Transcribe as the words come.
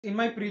In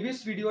my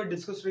previous video, I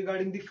discussed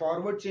regarding the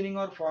forward chaining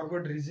or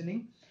forward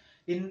reasoning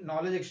in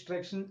knowledge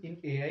extraction in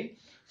AI.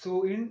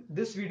 So in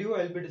this video,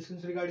 I'll be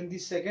discussing regarding the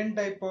second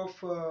type of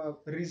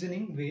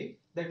reasoning way,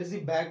 that is the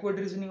backward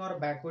reasoning or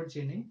backward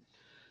chaining.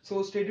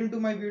 So stay tuned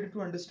to my video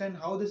to understand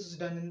how this is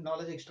done in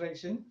knowledge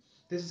extraction.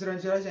 This is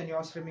Ranjaraj and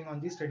you're streaming on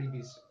the study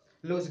beast.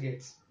 Los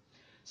Gates.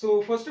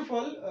 So first of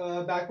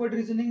all, backward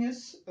reasoning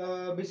is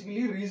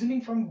basically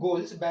reasoning from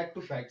goals back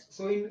to facts.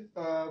 So in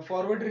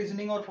forward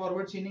reasoning or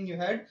forward chaining, you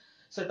had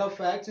set of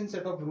facts and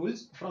set of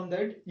rules. From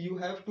that, you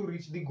have to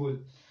reach the goal.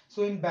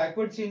 So in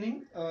backward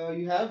chaining,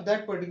 you have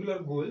that particular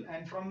goal,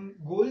 and from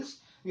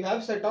goals, you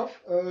have set of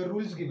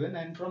rules given,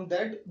 and from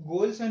that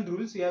goals and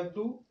rules, you have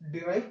to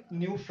derive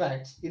new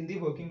facts in the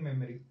working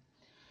memory.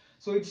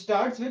 So it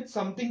starts with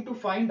something to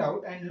find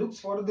out and looks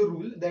for the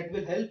rule that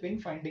will help in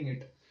finding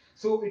it.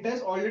 So it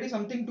has already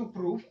something to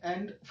prove,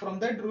 and from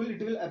that rule it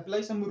will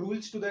apply some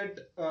rules to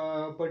that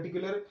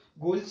particular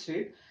goal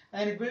state,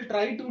 and it will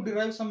try to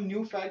derive some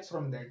new facts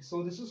from that.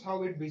 So this is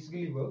how it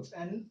basically works,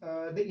 and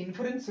the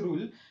inference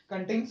rule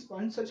contains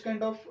one such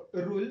kind of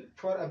rule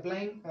for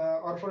applying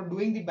or for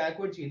doing the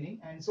backward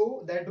chaining, and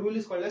so that rule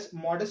is called as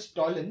Modus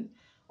Tollen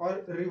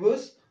or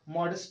reverse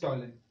Modus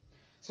Tollen.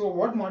 So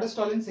what Modus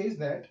Tollen says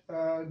that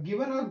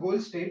given a goal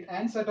state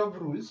and set of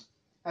rules,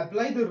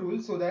 apply the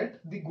rule so that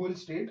the goal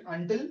state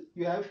until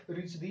you have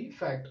reached the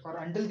fact or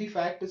until the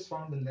fact is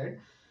found in that.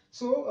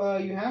 So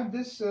you have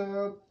this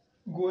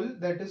goal,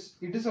 that is,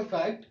 it is a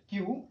fact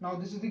Q. Now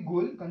this is the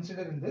goal,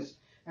 consider in this,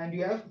 and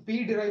you have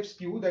P derives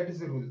Q, that is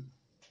the rule.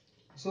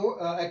 So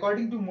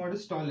according to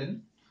Modus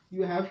Tollen,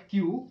 you have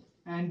Q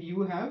and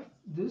you have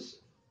this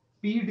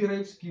P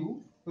derives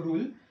Q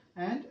rule,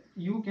 and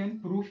you can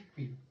prove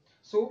P.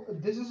 So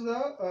this is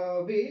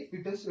the way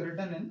it is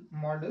written in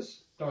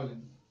Modus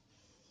Tollen.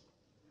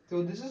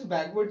 So this is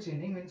backward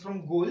chaining, means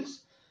from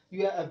goals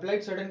you have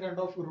applied certain kind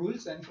of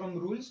rules, and from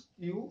rules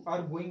you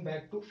are going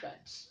back to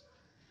facts.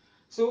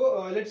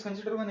 So let's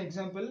consider one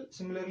example.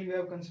 Similarly, we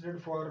have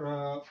considered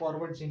for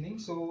forward chaining.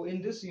 So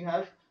in this you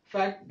have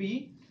fact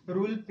P,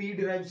 rule P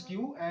derives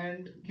Q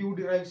and Q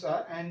derives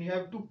R, and you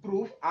have to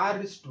prove R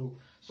is true.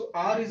 So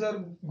R is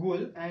our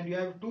goal and you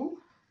have to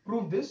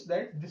prove this,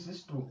 that this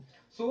is true.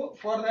 So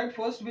for that,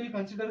 first we'll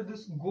consider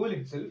this goal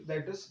itself,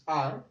 that is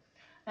R,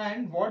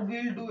 and what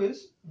we'll do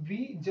is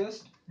we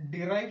just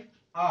derive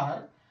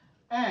R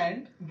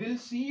and we'll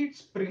see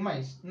its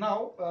premise.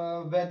 Now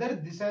whether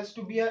this has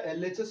to be a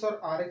LHS or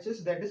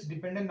RHS, that is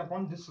dependent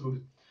upon this rule.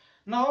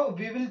 Now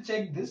we will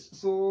check this.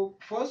 So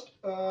first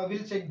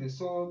we'll check this.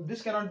 So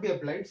this cannot be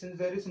applied since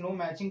there is no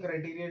matching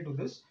criteria to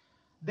this.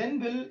 Then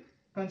we'll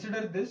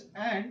consider this,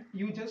 and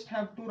you just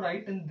have to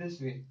write in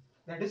this way,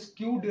 that is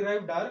Q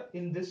derived R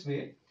in this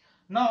way.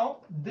 Now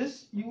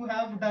this you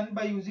have done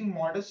by using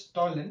Modus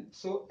Tollen,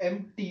 so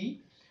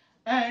MT,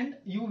 and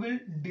you will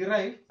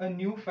derive a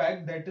new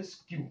fact, that is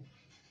Q.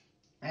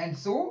 And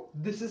so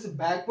this is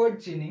backward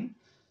chaining.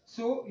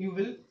 So you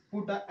will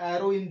put an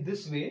arrow in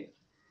this way,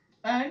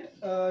 and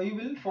you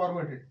will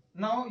forward it.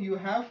 Now you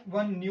have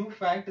one new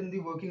fact in the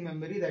working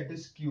memory, that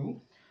is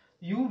Q.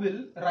 You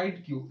will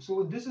write Q.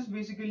 So this is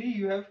basically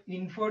you have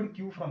inferred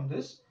Q from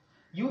this.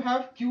 You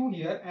have Q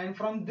here, and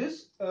from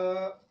this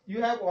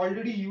you have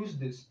already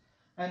used this,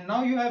 and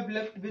now you have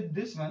left with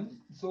this one.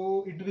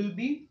 So it will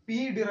be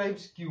P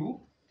derives Q,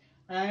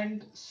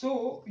 and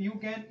so you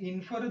can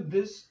infer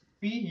this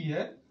P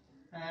here,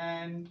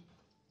 and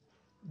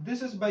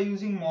this is by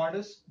using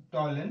Modus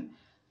Tollen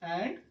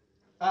and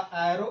a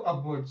arrow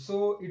upwards.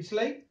 So it's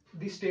like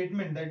the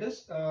statement, that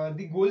is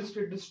the goal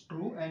state is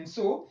true, and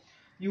so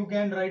you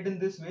can write in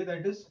this way,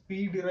 that is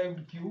P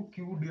derived Q,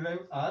 Q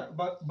derived R,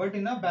 but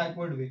in a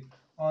backward way,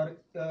 or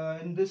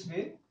in this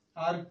way,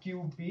 R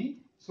Q P.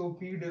 So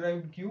P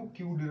derived Q,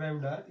 Q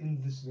derived R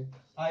in this way.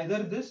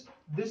 Either this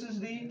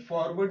is the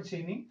forward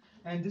chaining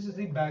and this is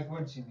the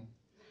backward chaining.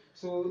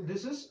 So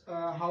this is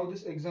how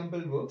this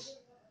example works,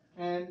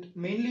 and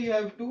mainly you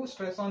have to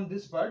stress on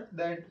this part,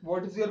 that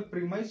what is your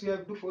premise. You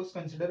have to first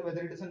consider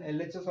whether it is an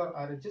LHS or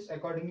RHS.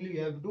 Accordingly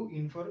you have to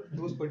infer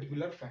those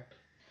particular fact.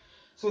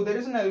 So there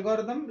is an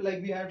algorithm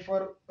like we had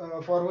for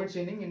forward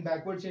chaining. In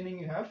backward chaining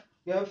you have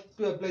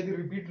to apply the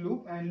repeat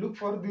loop and look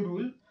for the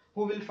rule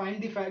who will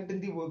find the fact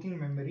in the working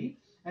memory,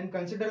 and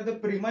consider the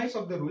premise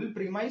of the rule.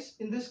 Premise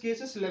in this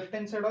case is left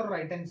hand side or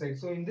right hand side.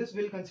 So in this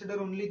we'll consider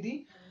only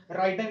the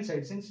right hand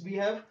side, since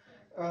we'll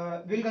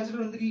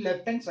consider only the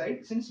left hand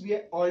side since we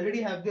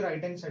already have the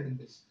right hand side in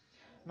this.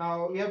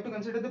 Now we have to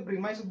consider the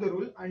premise of the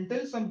rule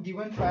until some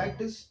given fact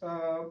is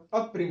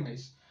a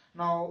premise.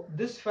 Now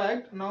this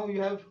fact now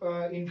you have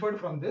inferred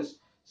from this.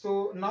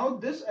 So now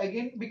this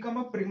again become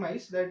a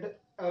premise, that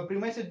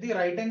premise at the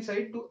right hand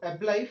side to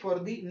apply for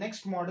the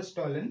next Modus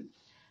Tollen.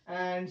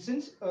 And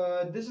since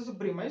this is a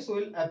premise, so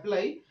we'll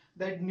apply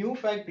that new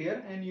fact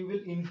here, and you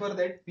will infer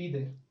that P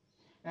there.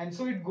 And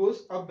so it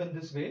goes up in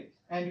this way,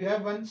 and you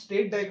have one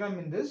state diagram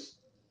in this,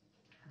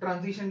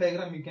 transition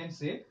diagram you can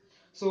say.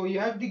 So you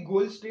have the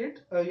goal state,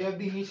 you have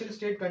the initial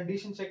state,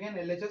 condition check, and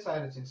LHS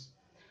RHS.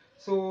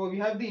 So we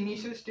have the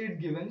initial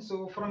state given.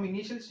 So from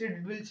initial state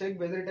it will check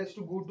whether it has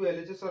to go to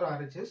LHS or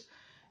RHS.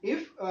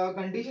 If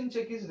condition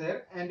check is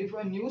there and if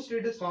a new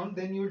state is found,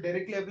 then you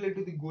directly apply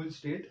to the goal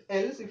state.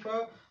 Else if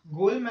a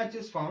goal match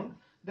is found,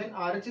 then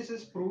RHS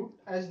is proved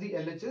as the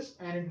LHS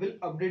and it will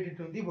update it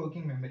to the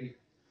working memory.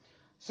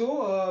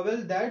 So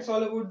well, that's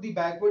all about the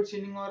backward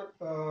chaining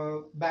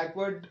or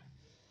backward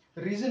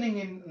reasoning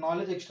in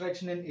knowledge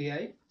extraction in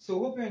AI. So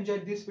hope you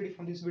enjoyed this video.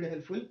 Found this video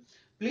helpful.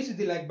 Please hit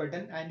the like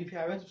button, and if you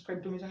haven't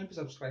subscribed to my channel, please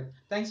subscribe.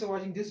 Thanks for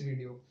watching this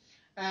video.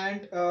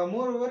 And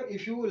moreover,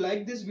 if you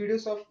like these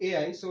videos of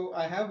AI, so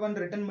I have one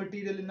written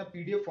material in a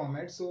PDF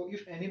format. So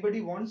if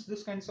anybody wants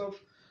this kinds of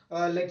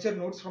lecture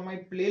notes from my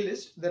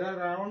playlist, there are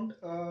around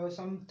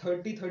some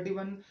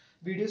 31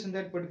 videos in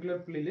that particular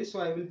playlist,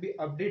 so I will be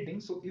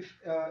updating. So if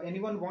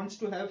anyone wants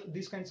to have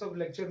these kinds of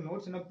lecture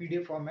notes in a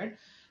PDF format,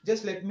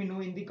 just let me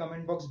know in the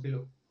comment box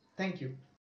below. Thank you.